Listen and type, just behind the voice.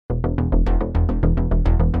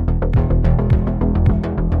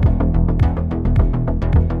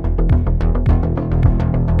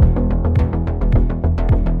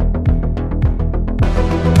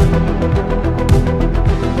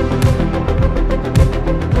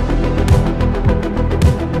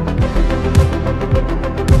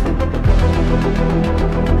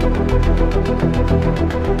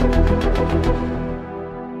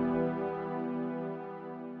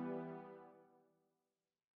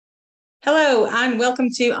Hello and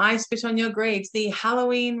welcome to I Spit on Your Graves, the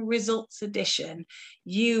Halloween Results Edition.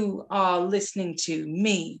 You are listening to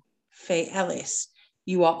me, Faye Ellis.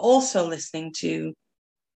 You are also listening to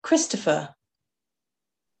Christopher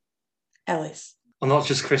Ellis. I'm not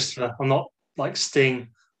just Christopher. I'm not like Sting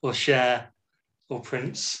or Cher or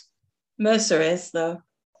Prince. Mercer is, though.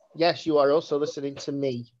 Yes, you are also listening to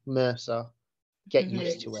me, Mercer. Get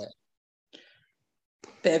used to it.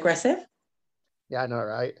 Bit aggressive. Yeah, I know,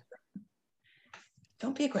 right?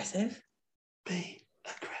 Don't be aggressive. Be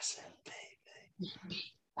aggressive, baby. Be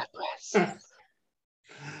aggressive.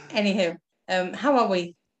 Anywho, how are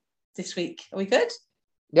we this week? Are we good?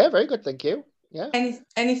 Yeah, very good, thank you. Yeah.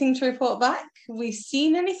 Anything to report back? Have we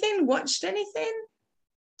seen anything? Watched anything?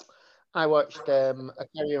 I watched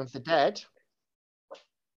Aquarium of the Dead.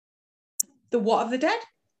 The What of the Dead?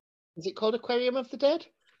 Is it called Aquarium of the Dead?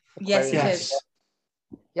 Yes, it Yes. is.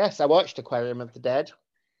 Yes, I watched Aquarium of the Dead.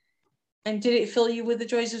 And did it fill you with the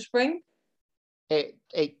joys of spring? Do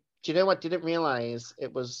you know what? I didn't realise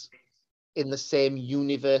it was in the same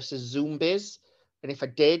universe as Zombies. And if I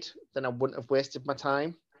did, then I wouldn't have wasted my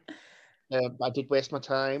time. But I did waste my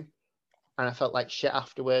time. And I felt like shit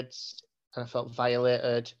afterwards. And I felt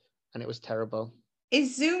violated. And it was terrible.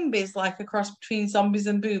 Is Zombies like a cross between zombies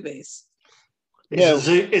and boobies?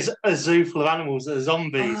 It's a zoo full of animals that are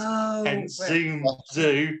zombies. Oh, Hence right.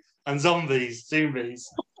 zoo and zombies.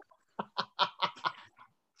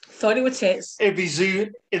 Thought it were tits. It'd be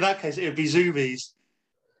zoo. In that case, it would be zoobies.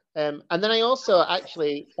 And then I also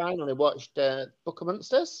actually finally watched Book of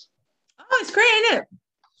Monsters. Oh, it's great, isn't it?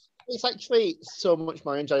 It's actually so much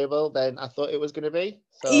more enjoyable than I thought it was going to be.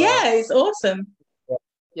 So, Yeah, it's awesome.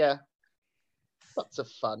 Yeah. Lots of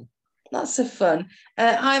fun. Lots of fun.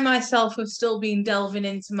 I myself have still been delving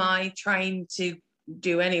into my trying to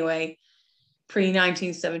do anyway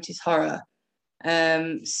pre-1970s horror.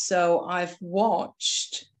 So I've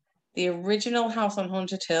watched the original House on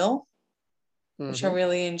Haunted Hill, which I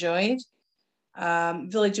really enjoyed.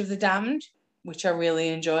 Village of the Damned, which I really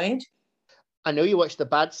enjoyed. I know you watched The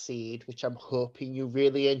Bad Seed, which I'm hoping you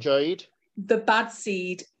really enjoyed. The Bad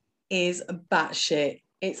Seed is batshit.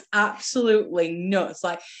 It's absolutely nuts.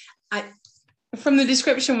 Like, from the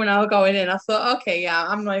description when I was going in, I thought, okay, yeah,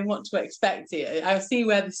 I'm not even what to expect here. I see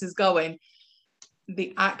where this is going.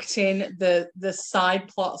 The acting, the side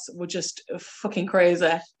plots were just fucking crazy.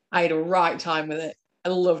 I had a right time with it. I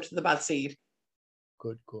loved The Bad Seed.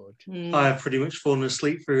 Good. I have pretty much fallen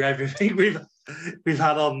asleep through everything we've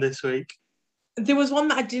had on this week. There was one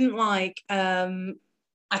that I didn't like.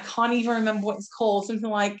 I can't even remember what it's called. Something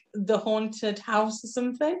like The Haunted House or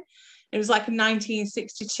something. It was like a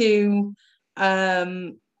 1962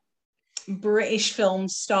 British film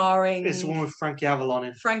starring... It's the one with Frankie Avalon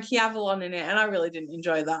in. Frankie Avalon in it, and I really didn't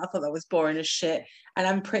enjoy that. I thought that was boring as shit. And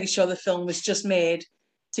I'm pretty sure the film was just made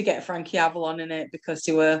to get Frankie Avalon in it because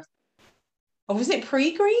they were... Oh, was it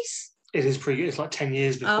pre-Grease? It is it's like 10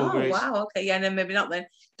 years before Grease. Oh, wow, okay. Yeah, no, maybe not then.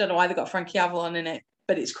 Don't know why they got Frankie Avalon in it,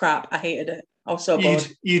 but it's crap. I hated it. I was so bored.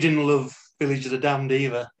 You didn't love Village of the Damned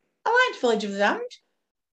either. I liked Village of the Damned.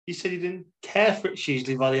 You said you didn't care for it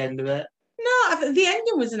hugely by the end of it. No, the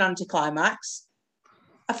ending was an anticlimax.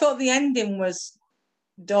 I thought the ending was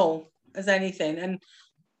dull as anything. And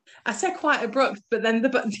I said quite abrupt, but then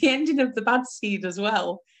the ending of The Bad Seed as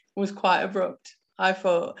well was quite abrupt. I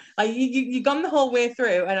thought, like, you've gone the whole way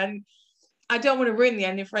through, and I don't want to ruin the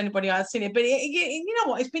ending for anybody who has seen it, but you know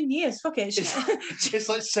what? It's been years. Fuck it. It's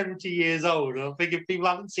like 70 years old. I think if people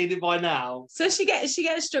haven't seen it by now. So she gets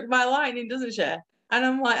struck by lightning, doesn't she? And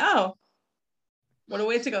I'm like, oh, what a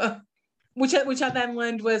way to go. Which I then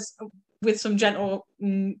learned was, with some gentle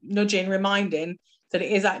nudging, reminding that it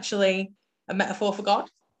is actually a metaphor for God.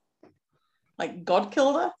 Like, God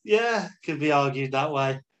killed her. Yeah, could be argued that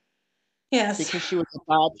way. Yes. Because she was a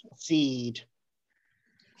bad seed.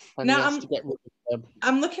 And Now, he has to get rid of them.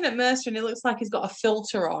 I'm looking at Mercer and it looks like he's got a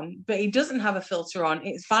filter on, but he doesn't have a filter on.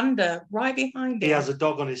 It's Vanda right behind him. He has a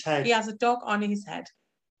dog on his head. He has a dog on his head.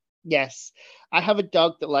 Yes. I have a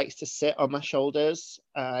dog that likes to sit on my shoulders.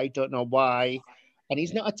 I don't know why. And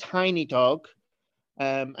he's not a tiny dog.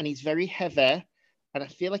 And he's very heavy. And I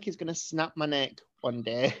feel like he's going to snap my neck one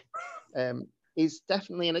day. He's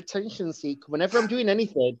definitely an attention seeker. Whenever I'm doing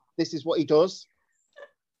anything, this is what he does.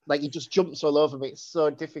 Like, he just jumps all over me. It's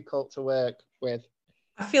so difficult to work with.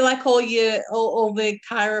 I feel like all the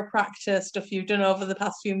chiropractor stuff you've done over the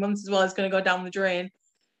past few months as well is going to go down the drain.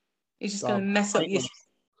 He's just going to mess up your...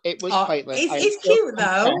 It was pointless. It's cute,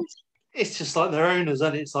 though. It's just like their owners,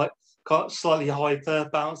 and it's like got slightly hyper,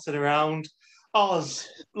 bouncing around. Ours,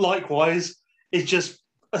 likewise, is just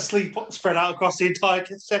asleep, spread out across the entire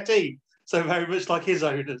settee. So very much like his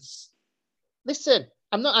owners. Listen,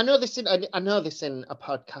 I know this in a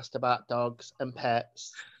podcast about dogs and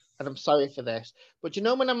pets, and I'm sorry for this, but you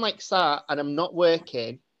know when I'm like sat and I'm not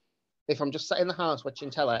working, if I'm just sat in the house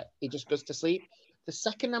watching telly, he just goes to sleep. The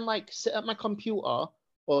second I'm like sit at my computer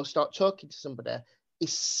or start talking to somebody,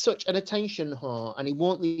 he's such an attention whore, and he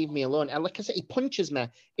won't leave me alone. And like I said, he punches me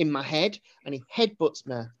in my head and he headbutts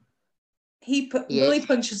me. Willie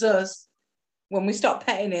punches us. When we stop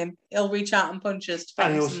petting him, he'll reach out and punch us to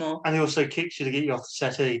pet him some more. And he also kicks you to get you off the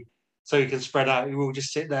settee so you can spread out. He will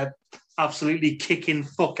just sit there absolutely kicking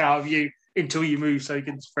fuck out of you until you move so you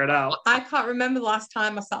can spread out. I can't remember the last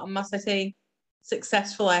time I sat on my settee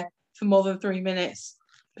successfully for more than 3 minutes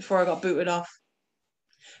before I got booted off.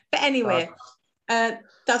 But anyway,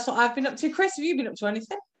 that's what I've been up to. Chris, have you been up to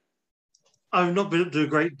anything? I've not been up to a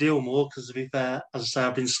great deal more because, to be fair, as I say,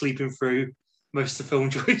 I've been sleeping through most of the film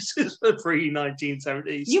choices for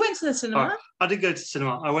pre-1970s. You went to the cinema? I did go to the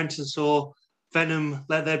cinema. I went and saw Venom,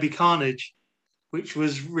 Let There Be Carnage, which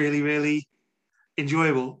was really, really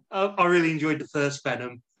enjoyable. I really enjoyed the first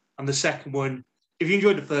Venom. And the second one, if you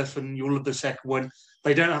enjoyed the first one, you'll love the second one.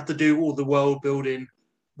 They don't have to do all the world building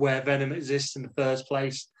where Venom exists in the first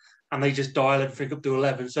place. And they just dial everything up to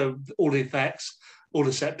 11. So all the effects, all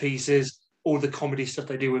the set pieces, all the comedy stuff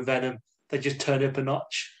they do with Venom, they just turn it up a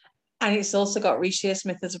notch. And it's also got Reece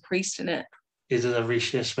Shearsmith as a priest in it. Is it a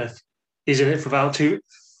Reece Shearsmith? He's in it for about to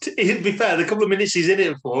be fair, the couple of minutes he's in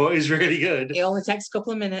it for is really good. It only takes a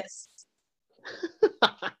couple of minutes.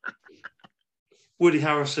 Woody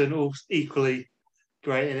Harrelson, all equally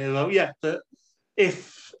great in it. Well, yeah, but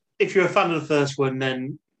if you're a fan of the first one,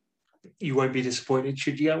 then you won't be disappointed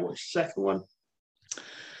should you go watch the second one.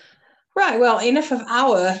 Right, well, enough of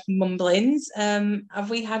our mumblings. Have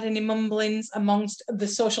we had any mumblings amongst the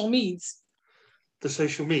social meds? The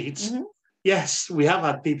social meds? Mm-hmm. Yes, we have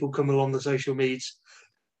had people come along the social meds.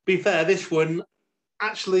 Be fair, this one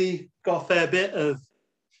actually got a fair bit of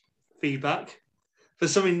feedback. For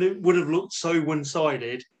something that would have looked so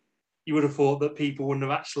one-sided, you would have thought that people wouldn't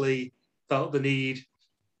have actually felt the need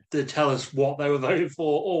to tell us what they were voting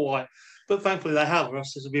for or why. But thankfully they have, or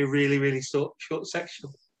else this will be a really, really short section.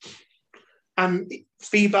 And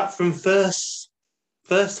feedback from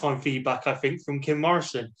first-time feedback, I think, from Kim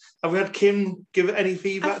Morrison. Have we had Kim give any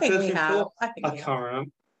feedback? I think we have. I can't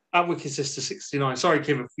remember. At Wicked Sister 69. Sorry,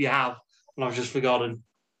 Kim, if you have, and I've just forgotten.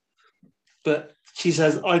 But she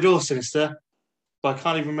says, I adore Sinister, but I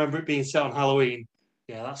can't even remember it being set on Halloween.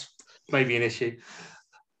 Yeah, that's maybe an issue.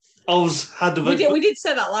 We did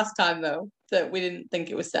say that last time, though, that we didn't think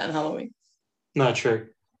it was set on Halloween. No, true.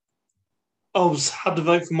 I had to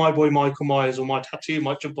vote for my boy Michael Myers, or my tattoo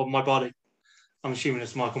might jump on my body. I'm assuming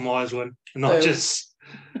it's Michael Myers one, and not just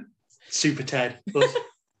Super Ted. But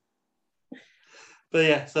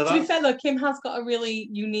yeah, so to be fair though, Kim has got a really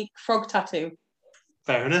unique frog tattoo.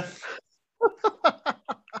 Fair enough.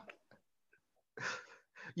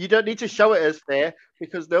 You don't need to show it us there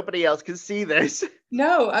because nobody else can see this.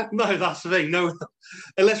 No, that's the thing. No,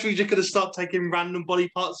 unless we're just going to start taking random body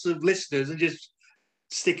parts of listeners and just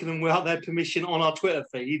sticking them without their permission on our Twitter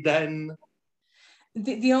feed, then...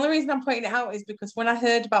 The only reason I'm pointing it out is because when I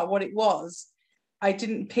heard about what it was, I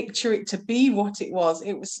didn't picture it to be what it was.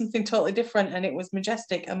 It was something totally different, and it was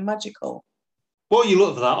majestic and magical. Well, you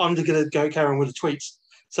look for that. I'm just going to go carry on with the tweets.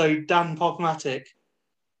 So Dan Popmatic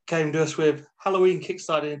came to us with Halloween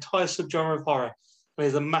kickstarted an entire subgenre of horror, and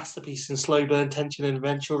is a masterpiece in slow burn tension and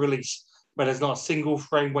eventual release, where there's not a single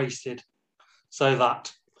frame wasted. So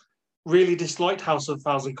that. Really disliked House of a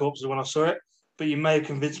Thousand Corpses when I saw it, but you may have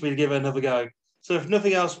convinced me to give it another go. So if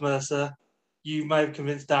nothing else, Mercer, you may have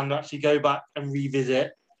convinced Dan to actually go back and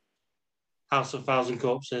revisit House of a Thousand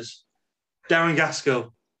Corpses. Darren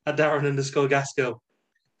Gaskell, at Darren_Gaskell.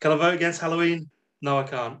 Can I vote against Halloween? No, I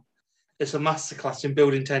can't. It's a masterclass in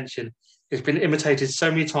building tension. It's been imitated so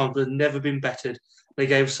many times, but never been bettered. They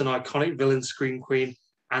gave us an iconic villain, Scream Queen,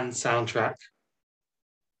 and soundtrack.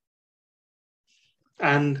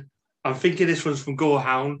 And I'm thinking this one's from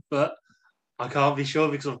Gorehound, but I can't be sure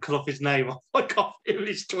because I've cut off his name. I can't hear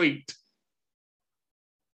his tweet.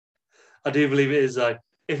 I do believe it is, though.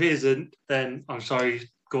 If it isn't, then I'm sorry,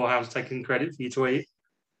 Gorehound's taking credit for your tweet.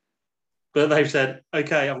 But they've said,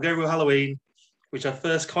 okay, I'm going with Halloween, which I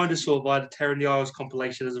first kind of saw via the Terror in the Isles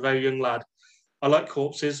compilation as a very young lad. I like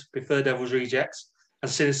corpses, prefer Devil's Rejects, and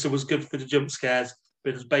Sinister was good for the jump scares, but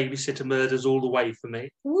it was babysitter murders all the way for me.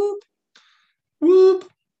 Whoop. Whoop.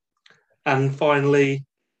 And finally,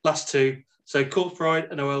 last two. So Corpse Bride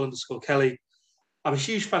and Noel_Kelly. I'm a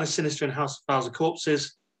huge fan of Sinister and House of a Thousand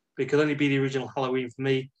Corpses, but it could only be the original Halloween for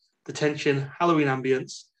me. The tension, Halloween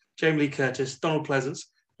ambience, Jamie Lee Curtis, Donald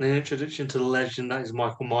Pleasance, and an introduction to the legend that is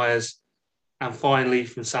Michael Myers. And finally,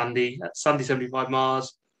 from Sandy, at Sandy75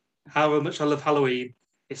 Mars, however much I love Halloween,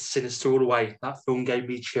 it's sinister all the way. That film gave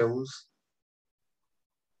me chills.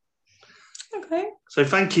 Okay. So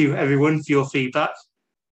thank you, everyone, for your feedback.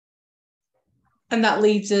 And that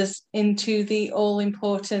leads us into the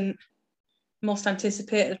all-important, most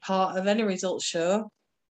anticipated part of any results show,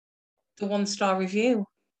 the one-star review.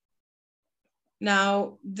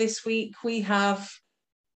 Now, this week we have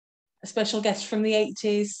a special guest from the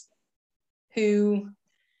 80s who...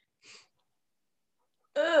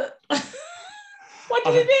 what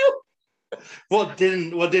did he do? What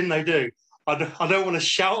didn't they do? I don't want to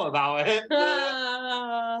shout about it.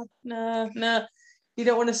 No. You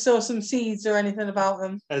don't want to sow some seeds or anything about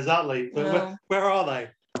them. Exactly. But No. where are they?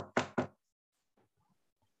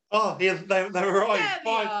 Oh, yeah, they were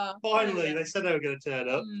right. Finally, they said they were going to turn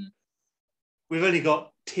up. We've only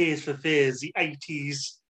got Tears for Fears, the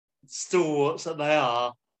 80s stalwarts that they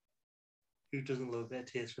are. Who doesn't love their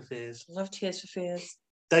Tears for Fears? Love Tears for Fears.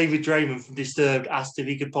 David Draymond from Disturbed asked if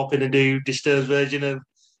he could pop in and do Disturbed's version of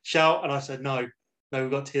Shout, and I said no, we've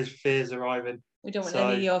got Tears for Fears arriving. We don't want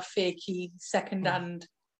any of your fakey second-hand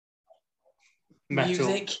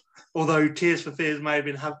music. Although Tears for Fears may have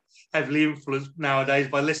been heavily influenced nowadays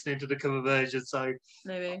by listening to the cover version, so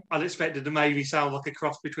maybe I'd expect it to maybe sound like a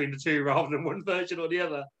cross between the two rather than one version or the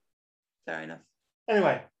other. Fair enough.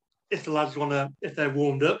 Anyway, if the lads want to, if they're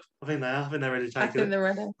warmed up, I think they are. I think they're ready to take it. I think they're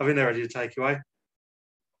ready. I think they're ready to take you away.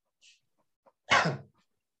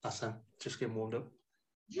 That's them. Just getting warmed up.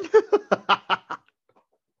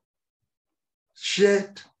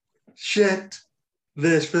 Shit.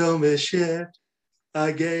 This film is shit.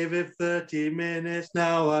 I gave it 30 minutes.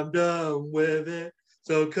 Now I'm done with it.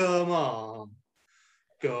 So come on.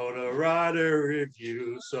 Go to write a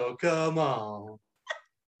review. So come on.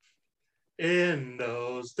 In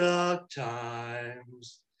those dark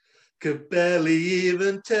times, could barely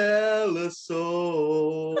even tell a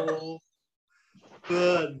soul.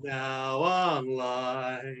 But now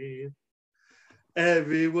online,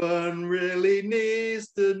 everyone really needs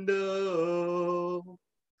to know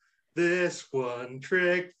this one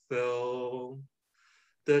trick film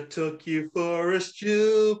that took you for a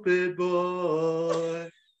stupid boy.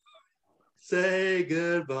 Say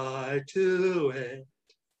goodbye to it.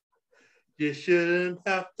 You shouldn't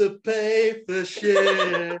have to pay for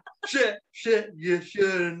shit. Shit. You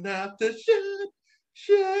shouldn't have to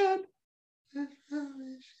shit.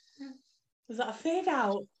 Was that a fade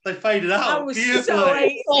out? They faded out. That was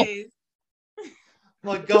beautifully. so 80s.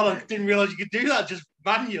 My God, I didn't realise you could do that just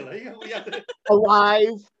manually. A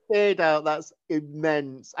live fade out, that's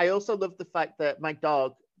immense. I also love the fact that my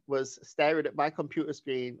dog was staring at my computer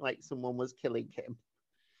screen like someone was killing him.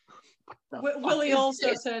 Willie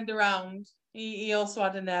also turned around. He also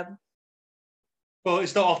had a neb. Well,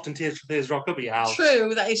 it's not often Tears for Fears rock up at your house.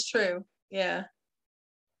 True, that is true. Yeah.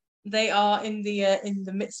 They are in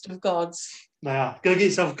the midst of gods. They are. Go get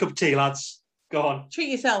yourself a cup of tea, lads. Go on.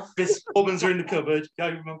 Treat yourself. This Bourbons are in the cupboard.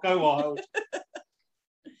 Go wild.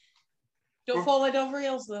 Don't fall head over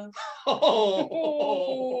heels, though.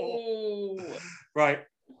 Oh. Right.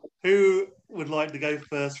 Who would like to go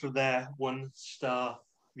first for their one-star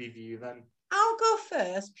review then? I'll go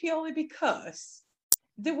first purely because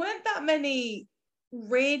there weren't that many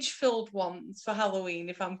rage-filled ones for Halloween,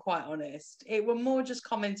 if I'm quite honest. It were more just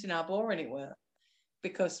commenting how boring it were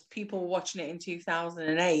because people were watching it in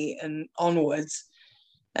 2008 and onwards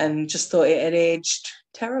and just thought it had aged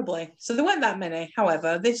terribly. So there weren't that many.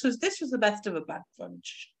 However, this was the best of a bad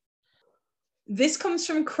bunch. This comes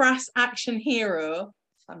from Crass Action Hero.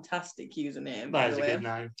 Fantastic username. That is a good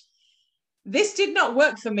name. This did not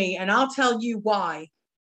work for me, and I'll tell you why.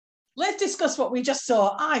 Let's discuss what we just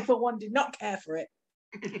saw. I, for one, did not care for it.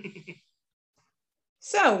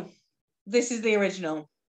 So, this is the original.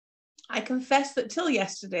 I confess that till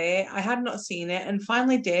yesterday, I had not seen it and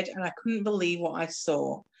finally did, and I couldn't believe what I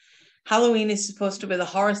saw. Halloween is supposed to be the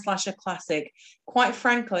horror slasher classic. Quite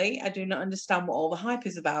frankly, I do not understand what all the hype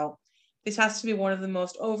is about. This has to be one of the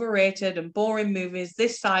most overrated and boring movies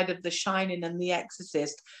this side of The Shining and The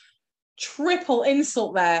Exorcist. Triple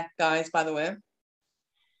insult there, guys, by the way.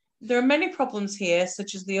 There are many problems here,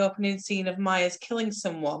 such as the opening scene of Myers killing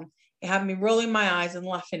someone. It had me rolling my eyes and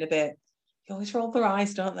laughing a bit. They always roll their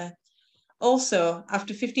eyes, don't they? Also,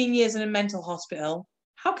 after 15 years in a mental hospital,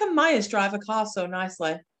 how can Myers drive a car so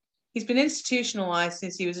nicely? He's been institutionalized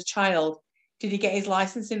since he was a child. Did he get his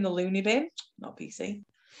license in the loony bin? Not PC.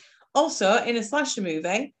 Also, in a slasher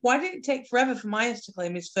movie, why did it take forever for Myers to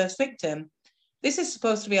claim his first victim? This is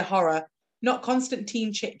supposed to be a horror, not constant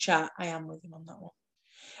teen chit-chat. I am with him on that one.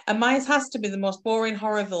 And Myers has to be the most boring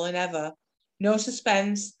horror villain ever. No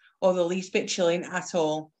suspense, or the least bit chilling at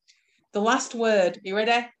all. The last word, you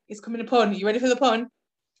ready? It's coming a pun. You ready for the pun?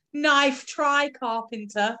 Knife try,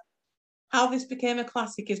 Carpenter. How this became a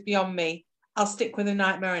classic is beyond me. I'll stick with A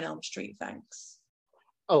Nightmare on Elm Street, thanks.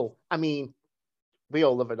 Oh, I mean, we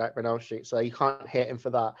all love A Nightmare on Elm Street, so you can't hate him for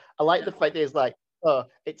that. I like the fact that it's like, oh,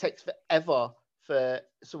 it takes forever for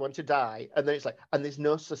someone to die, and then it's like, and there's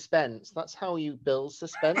no suspense. That's how you build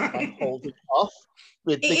suspense, by holding off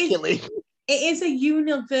with the killing. It is a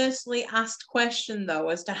universally asked question, though,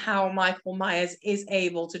 as to how Michael Myers is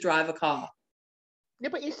able to drive a car. Yeah,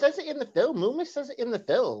 but he says it in the film. Loomis says it in the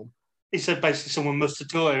film. He said basically someone must have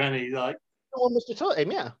taught him, and he like someone must have taught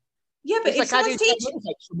him, yeah. Yeah, but it's like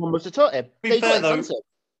someone must have taught him. Be fair, though,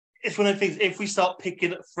 it's one of the things. If we start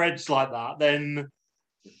picking at threads like that, then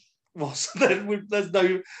there's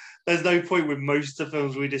no point with most of the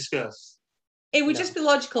films we discuss. It would just be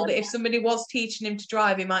logical that if somebody was teaching him to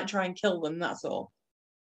drive, he might try and kill them. That's all,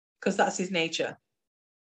 because that's his nature.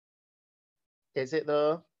 Is it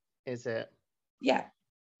though? Is it? Yeah.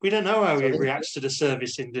 We don't know how he reacts to the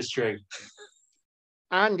service industry.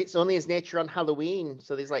 And it's only his nature on Halloween.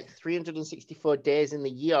 So there's like 364 days in the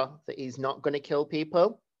year that he's not going to kill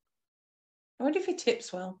people. I wonder if he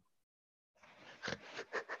tips well.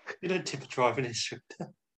 You don't tip a driving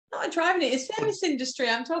instructor. Not a driving it, it's service industry.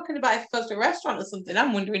 I'm talking about if he goes to a restaurant or something.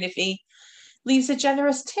 I'm wondering if he leaves a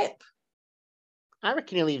generous tip. I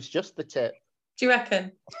reckon he leaves just the tip. Do you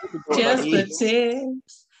reckon? Just the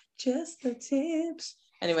tips. Just the tips.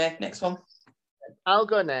 Anyway, next one. I'll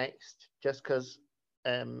go next, just because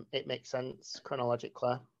it makes sense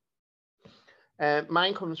chronologically.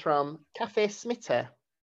 Mine comes from Cafe Smitter.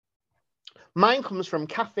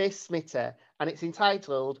 And it's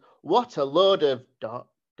entitled "What a Load of ...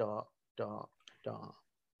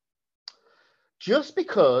 Just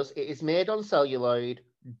because it is made on celluloid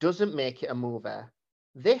doesn't make it a movie.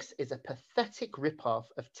 This is a pathetic rip-off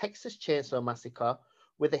of Texas Chainsaw Massacre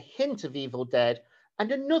with a hint of Evil Dead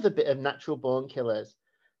and another bit of Natural Born Killers.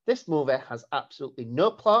 This movie has absolutely no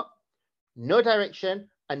plot, no direction,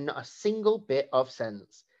 and not a single bit of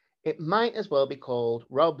sense. It might as well be called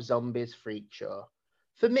Rob Zombie's Freak Show.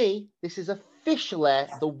 For me, this is officially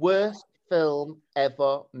the worst film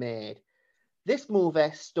ever made. This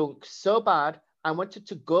movie stunk so bad, I wanted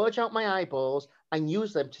to gorge out my eyeballs and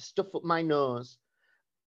use them to stuff up my nose.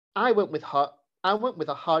 I went with a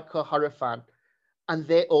hardcore horror fan, and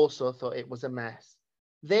they also thought it was a mess.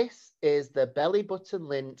 This is the belly button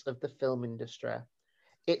lint of the film industry.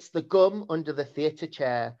 It's the gum under the theatre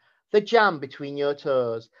chair, the jam between your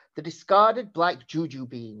toes, the discarded black juju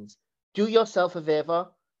beans. Do yourself a favour,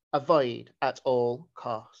 avoid at all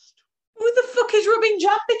cost. Who the fuck is rubbing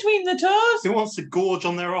jam between the toes? Who wants to gorge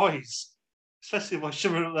on their eyes? Especially by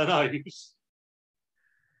shoving up their nose.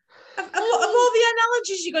 Of all the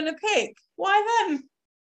analogies you're going to pick, why them?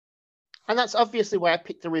 And that's obviously why I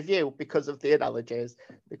picked the review, because of the analogies,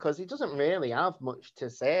 because he doesn't really have much to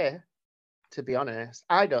say, to be honest.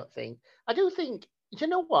 I do think, you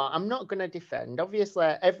know what? I'm not going to defend.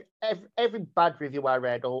 Obviously, every bad review I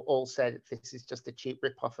read all said this is just a cheap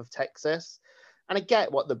rip-off of Texas. And I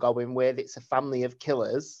get what they're going with. It's a family of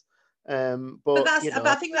killers. But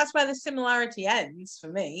I think that's where the similarity ends for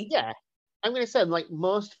me. Yeah. I'm going to say, like,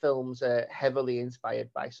 most films are heavily inspired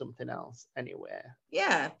by something else anyway.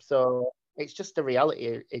 Yeah. So it's just a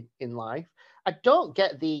reality in life. I don't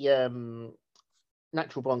get the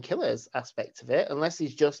Natural Born Killers aspect of it, unless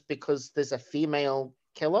it's just because there's a female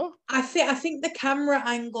killer. I think the camera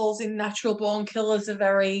angles in Natural Born Killers are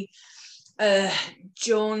very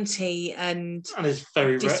jaunty and it's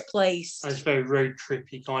very displaced. And it's very road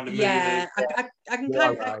trippy kind of movie. Yeah, I can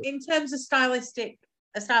kind of, in terms of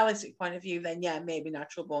a stylistic point of view, then yeah, maybe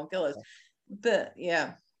Natural Born Killers. But yeah.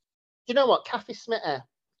 Do you know what, Kathy Smitter?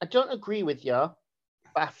 I don't agree with you,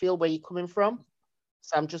 but I feel where you're coming from.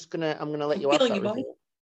 So I'm gonna let you have that review.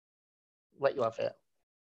 Let you have it.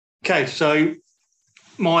 Okay, so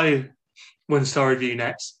my 1-star review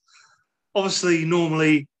next. Obviously,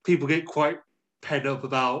 normally people get quite penned up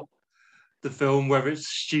about the film, whether it's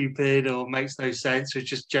stupid or makes no sense, or it's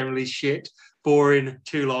just generally shit, boring,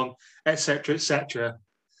 too long, etc., etc.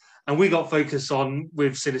 And we got focused on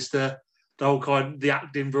with Sinister, the whole the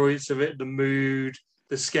acting brilliance of it, the mood,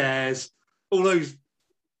 the scares, all those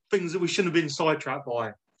things that we shouldn't have been sidetracked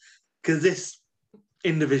by. Because this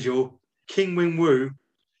individual, King Wing-Woo,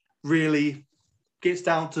 really gets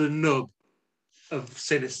down to the nub of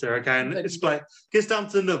Sinister, okay? And gets down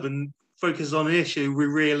to the nub and focuses on an issue we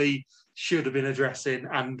really should have been addressing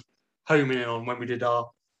and homing in on when we did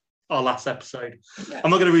our last episode. Yeah.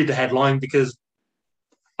 I'm not going to read the headline because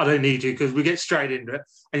I don't need to, because we get straight into it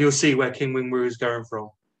and you'll see where King Wing-Woo is going from.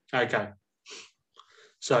 Okay.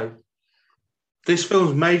 So, this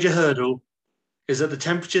film's major hurdle is that the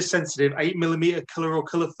temperature-sensitive 8mm colour or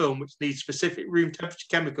colour film, which needs specific room temperature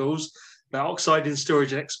chemicals that oxide in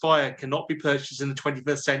storage and expire, cannot be purchased in the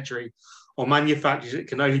 21st century or manufactured. It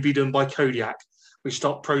can only be done by Kodiak, which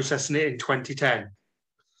stopped processing it in 2010.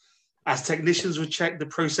 As technicians would check the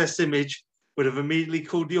processed image, would have immediately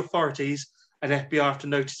called the authorities and FBI after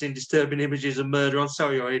noticing disturbing images of murder on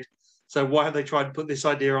celluloid. So why have they tried to put this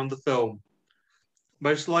idea on the film?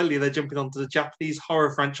 Most likely they're jumping onto the Japanese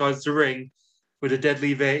horror franchise The Ring with a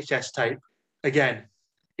deadly VHS tape. Again,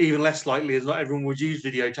 even less likely as not everyone would use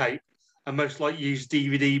videotape and most likely use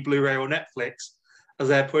DVD, Blu-ray or Netflix as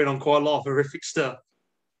they're putting on quite a lot of horrific stuff.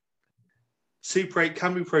 Super 8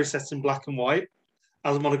 can be processed in black and white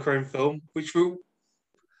as a monochrome film, which will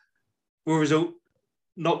result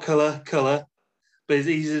not colour, but it's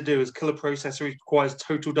easy to do as colour processing requires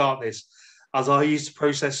total darkness, as I used to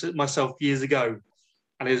process it myself years ago,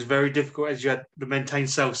 and it was very difficult as you had to maintain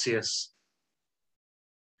Celsius.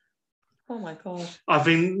 Oh my god! I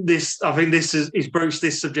think this is broached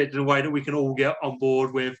this subject in a way that we can all get on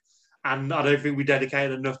board with, and I don't think we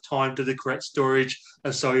dedicated enough time to the correct storage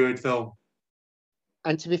of celluloid film.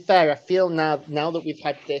 And to be fair, I feel now that we've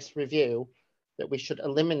had this review that we should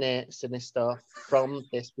eliminate Sinister from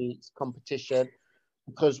this week's competition,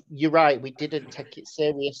 because you're right, we didn't take it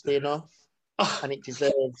seriously enough, and it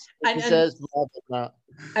deserves more than that.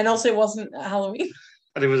 And also, it wasn't Halloween.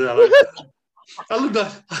 And it was Halloween. I love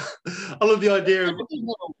the idea of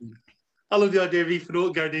Ethan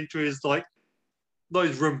Hawke going into his not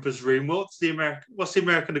his rumpus room. What's the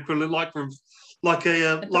American equivalent like room? Like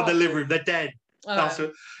their living room. They're dead. That's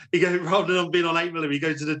what he goes, rather than being on 8mm, he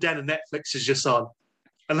goes to the den and Netflix is just on.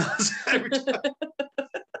 And that's every time.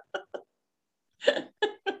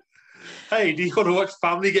 Hey, do you want to watch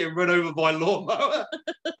family getting run over by a lawnmower?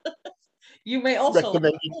 You may also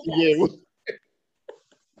recommend it to you.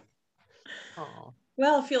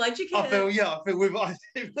 Well, I feel educated. I feel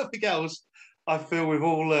if nothing else, I feel we've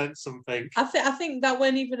all learned something. I think that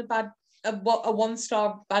wasn't even a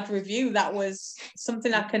 1-star bad review. That was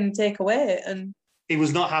something I can take away. And he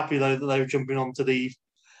was not happy though that they were jumping onto the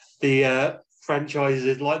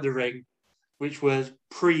franchises like The Ring, which was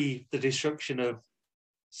pre the destruction of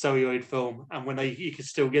celluloid film, and when you could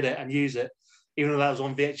still get it and use it, even though that was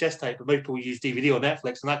on VHS tape. But most people use DVD or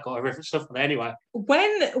Netflix, and that got horrific stuff on it anyway.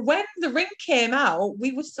 When The Ring came out,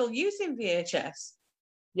 we were still using VHS.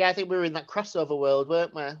 Yeah, I think we were in that crossover world,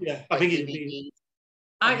 weren't we? Yeah, I think DVD.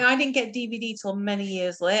 I didn't get DVD till many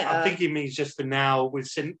years later. I think it means just for now. By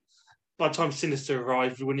the time Sinister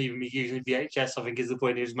arrived, we wouldn't even be using VHS. I think is the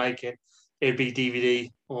point he was making. It'd be DVD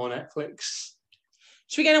or Netflix.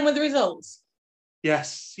 Should we get on with the results?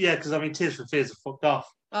 Yes, yeah, because Tears for Fears are fucked off.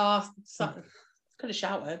 Oh, could have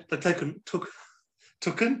shouted. They took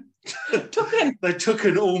They took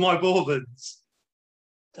in all my bourbons.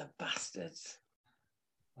 The bastards.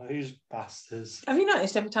 Those bastards. Have you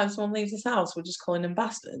noticed every time someone leaves this house, we're just calling them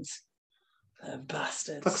bastards? The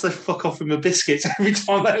bastards. Because they fuck off with my biscuits every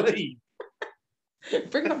time they leave.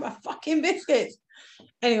 Bring up my fucking biscuits.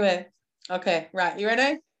 Anyway, okay, right, you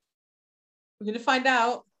ready? We're going to find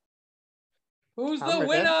out who's the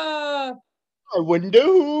winner. I wonder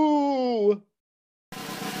who.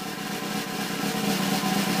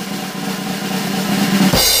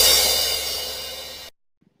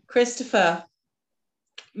 Christopher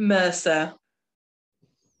Mercer.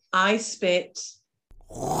 I spit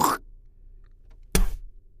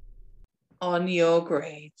on your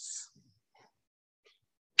grades.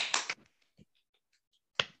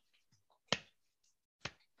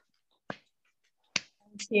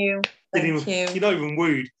 Thank you. Thank you. You're not even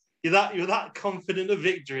wooed. You're that confident of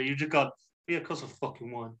victory. You've just gone, yeah, of course I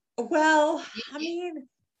fucking won. Well, I mean,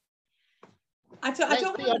 I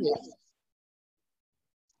don't be honest.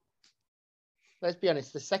 Let's be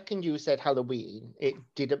honest. The second you said Halloween, it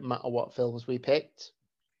didn't matter what films we picked.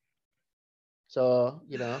 So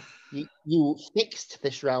you fixed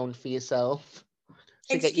this round for yourself.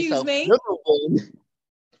 To Excuse get yourself me. another win.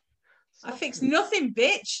 I fixed nothing,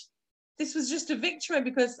 bitch. This was just a victory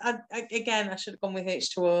because I should have gone with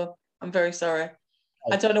H2O. I'm very sorry.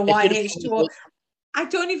 I don't know why H2O. I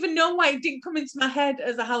don't even know why it didn't come into my head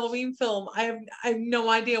as a Halloween film. I have no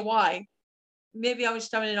idea why. Maybe I was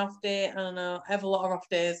just having an off day. I don't know. I have a lot of off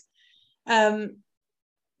days. I'm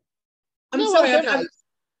sorry.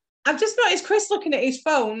 I've just noticed Chris looking at his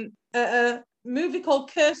phone at a movie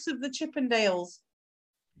called Curse of the Chippendales.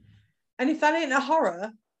 And if that ain't a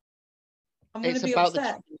horror, I'm going to be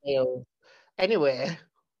upset. Anyway,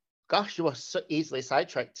 gosh, you were so easily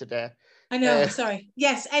sidetracked today. I know, sorry.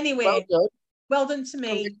 Yes, anyway. Well done. Well done to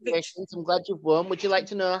me. Congratulations. I'm glad you've won. Would you like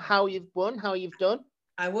to know how you've won, how you've done?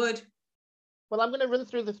 I would. Well, I'm going to run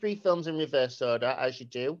through the 3 films in reverse order, as you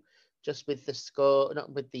do, just with the score, not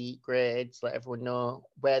with the grades, let everyone know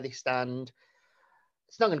where they stand.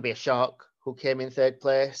 It's not going to be a shock who came in 3rd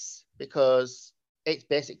place, because it's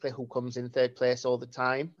basically who comes in 3rd place all the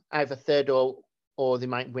time, either 3rd or they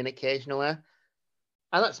might win occasionally.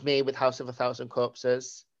 And that's me with House of a Thousand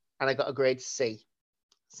Corpses, and I got a grade C.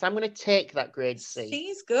 So I'm going to take that grade C.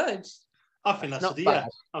 C's good. I think that's not yeah. bad.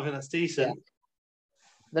 I think that's decent. Yeah.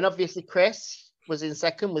 Then obviously Chris was in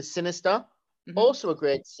 2nd with Sinister, Mhm. also a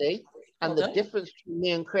grade C. And Well the done. difference between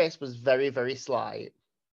me and Chris was very, very slight.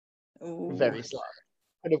 Ooh. Very slight.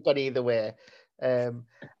 Could have gone either way. And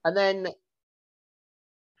then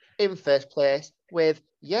in 1st place with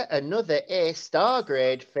yet another A-star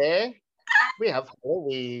grade, Faye, we have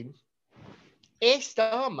Halloween.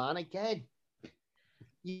 A-star, man, again.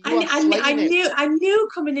 I knew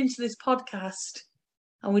coming into this podcast,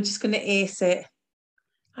 and we're just going to ace it.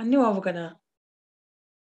 I knew I was going to.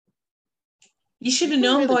 You should have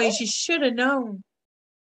known, really boys. well. You should have known.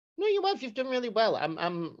 No, you have. You've done really well.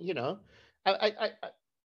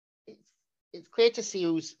 It's clear to see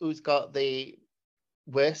who's got the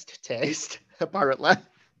worst taste, apparently.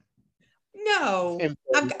 No,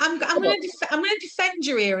 I'm going to defend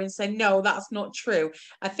you here and say no, that's not true.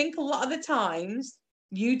 I think a lot of the times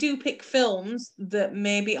you do pick films that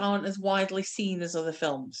maybe aren't as widely seen as other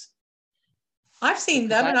films. I've seen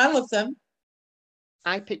them and I love them.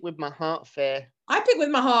 I pick with my heart, Faye. I pick with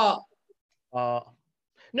my heart.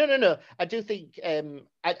 No. I do think I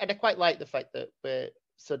quite like the fact that we're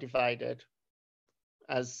so divided,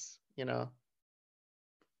 as you know,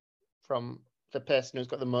 from the person who's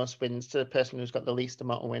got the most wins to the person who's got the least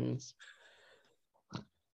amount of wins.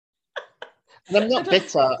 And I'm not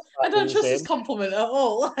bitter. I don't trust this compliment at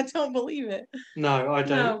all. I don't believe it. No, I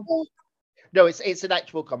don't. No, it's an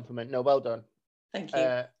actual compliment. No, well done. Thank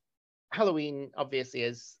you. Halloween obviously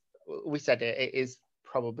is, we said it is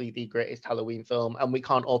probably the greatest Halloween film, and we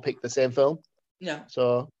can't all pick the same film. No.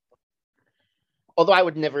 So, although I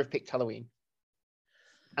would never have picked Halloween.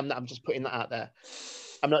 I'm just putting that out there.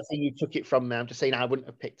 I'm not saying you took it from me. I'm just saying I wouldn't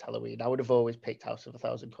have picked Halloween. I would have always picked House of a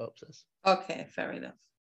Thousand Corpses. Okay, fair enough.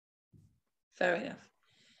 Fair enough.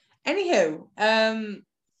 Anywho,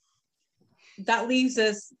 that leaves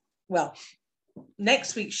us, well,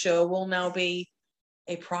 next week's show will now be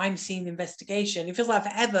a crime scene investigation. It feels like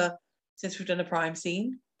forever since we've done a crime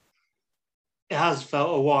scene. It has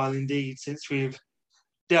felt a while indeed since we've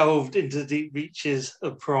delved into the deep reaches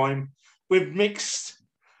of crime with mixed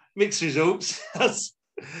results, as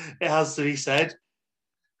it has to be said.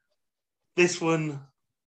 This one...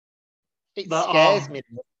 It scares me.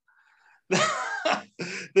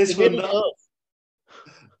 This one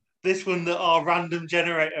that our random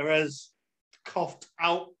generator has coughed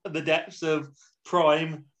out of the depths of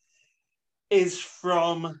Prime is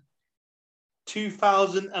from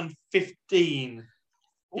 2015.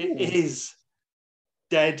 Ooh. It is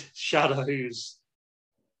Dead Shadows.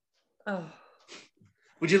 Oh.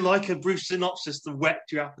 Would you like a brief synopsis to whet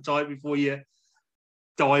your appetite before you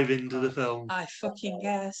dive into the film? I fucking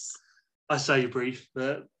guess. I say brief,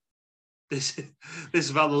 but this is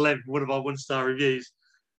about the length of one of our 1-star reviews.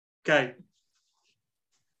 Okay,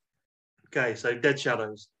 so Dead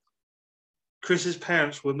Shadows. Chris's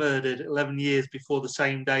parents were murdered 11 years before the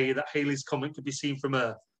same day that Halley's Comet could be seen from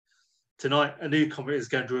Earth. Tonight, a new comet is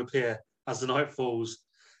going to appear as the night falls.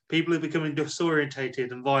 People are becoming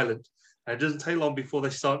disorientated and violent, and it doesn't take long before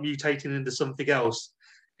they start mutating into something else.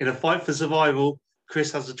 In a fight for survival,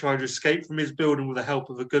 Chris has to try to escape from his building with the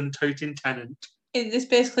help of a gun-toting tenant. Isn't this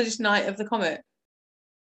basically just Night of the Comet?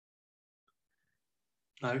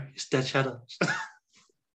 No, it's Dead Shadows.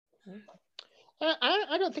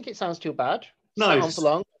 I don't think it sounds too bad. No, not on for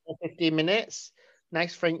long, 15 minutes.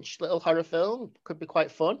 Nice French little horror film. Could be quite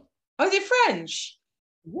fun. Oh, they're French?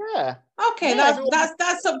 Yeah. Okay, yeah,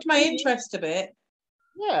 that's up to my interest a bit.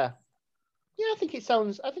 Yeah. Yeah, I think it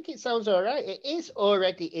sounds all right. It is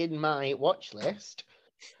already in my watch list.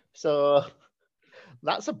 So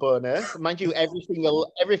that's a bonus. Mind you,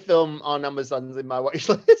 every film on Amazon's in my watch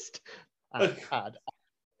list.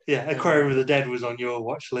 Yeah, Aquarium of the Dead was on your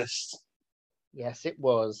watch list. Yes, it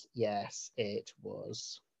was. Yes, it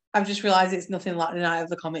was. I've just realised it's nothing like the Night of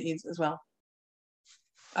the Comet as well.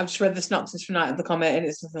 I've just read the synopsis for Night of the Comet, and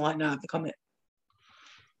it's nothing like Night of the Comet.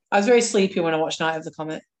 I was very sleepy when I watched Night of the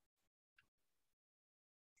Comet.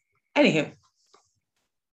 Anywho.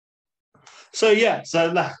 So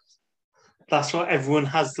that's what everyone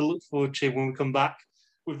has to look forward to when we come back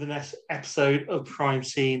with the next episode of Crime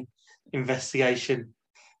Scene Investigation.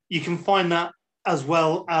 You can find that as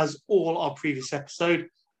well as all our previous episode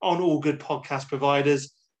on all good podcast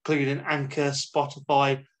providers, including Anchor,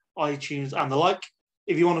 Spotify, iTunes, and the like.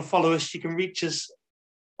 If you want to follow us, you can reach us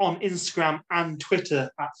on Instagram and Twitter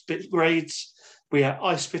at SpitGrades. We are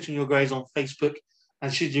I Spit on Your Grades on Facebook.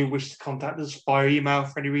 And should you wish to contact us via email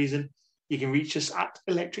for any reason, you can reach us at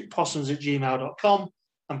electricpossums@gmail.com.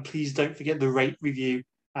 And please don't forget to rate, review,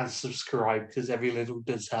 and subscribe, because every little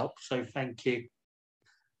does help. So thank you.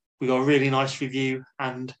 We got a really nice review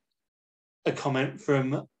and a comment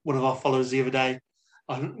from one of our followers the other day,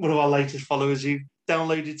 one of our latest followers who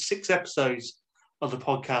downloaded 6 episodes of the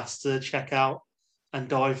podcast to check out and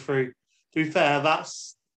dive through. To be fair,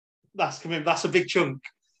 that's a big chunk.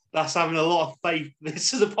 That's having a lot of faith.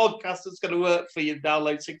 This is a podcast that's going to work for you.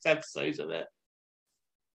 Download 6 episodes of it.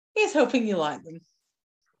 He's hoping you like them.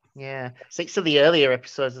 Yeah, 6 of the earlier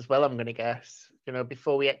episodes as well, I'm going to guess.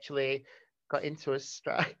 Before we actually got into a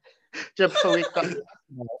strike. Just before we got... To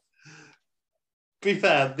be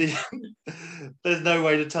fair, there's no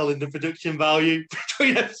way to tell in the production value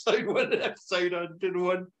between episode 1 and episode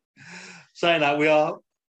 101. Saying that,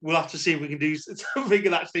 we'll have to see if we can do something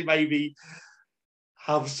and actually maybe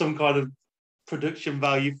have some kind of production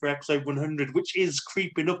value for episode 100, which is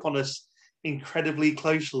creeping up on us incredibly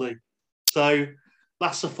closely. So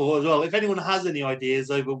that's a thought as well. If anyone has any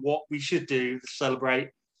ideas over what we should do to celebrate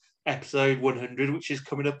episode 100, which is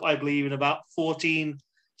coming up, I believe, in about 14,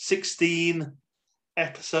 16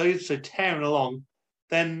 episodes, so tearing along,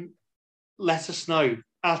 then let us know,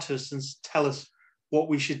 at us, and tell us what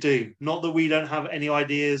we should do. Not that we don't have any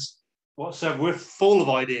ideas whatsoever. We're full of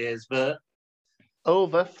ideas, but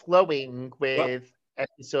overflowing with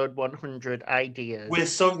episode 100 ideas. We're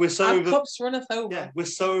so Our cups runneth over. Yeah, we're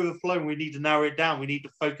so overflowing. We need to narrow it down. We need to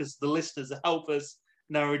focus the listeners to help us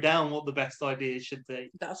narrow down what the best ideas should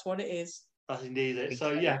be. That's what it is. That's indeed it.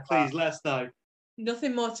 So yeah, please let us know.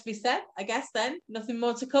 Nothing more to be said, I guess. Then nothing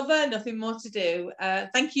more to cover. Nothing more to do.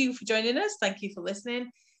 Thank you for joining us. Thank you for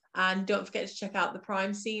listening. And don't forget to check out the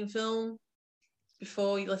Crime Scene film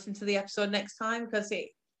before you listen to the episode next time, because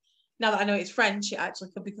now that I know it's French, it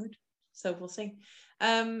actually could be good. So we'll see.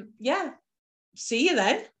 Yeah. See you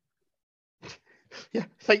then. Yeah.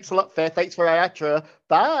 Thanks a lot, Fair. Thanks for our outro.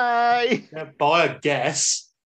 Bye. Yeah, bye, I guess.